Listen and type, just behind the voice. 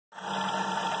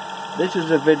This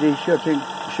is a video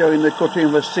showing the cutting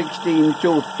of a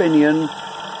 16-tooth pinion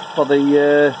for the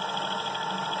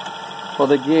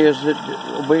gears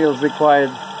that wheels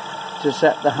required to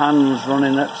set the hands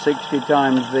running at 60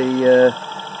 times the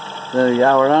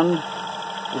hour hand.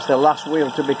 It's the last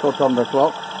wheel to be cut on the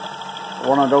clock,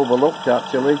 one I'd overlooked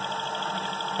actually,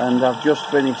 and I've just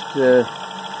finished a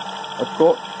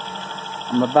cut.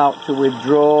 I'm about to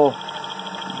withdraw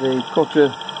the cutter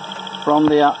from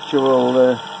the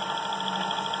actual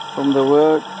from the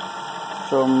work,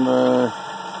 from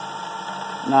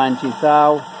 90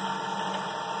 thou,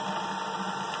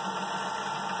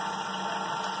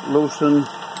 loosen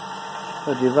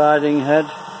the dividing head,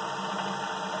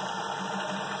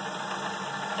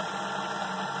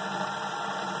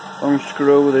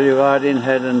 unscrew the dividing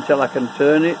head until I can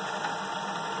turn it,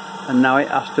 and now it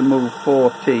has to move 4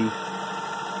 teeth.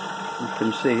 You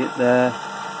can see it there.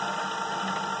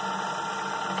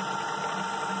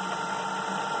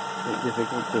 It's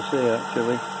difficult to see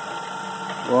actually.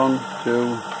 1,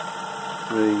 2,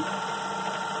 3,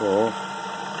 4.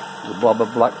 There's a blob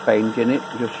of black paint in it,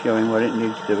 just showing where it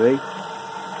needs to be.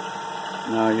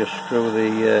 Now I just screw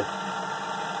the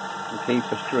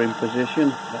keeper screw in position.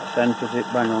 That centres it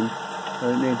bang on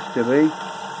where it needs to be.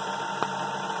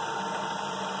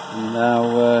 And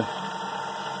now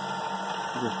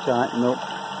just tighten up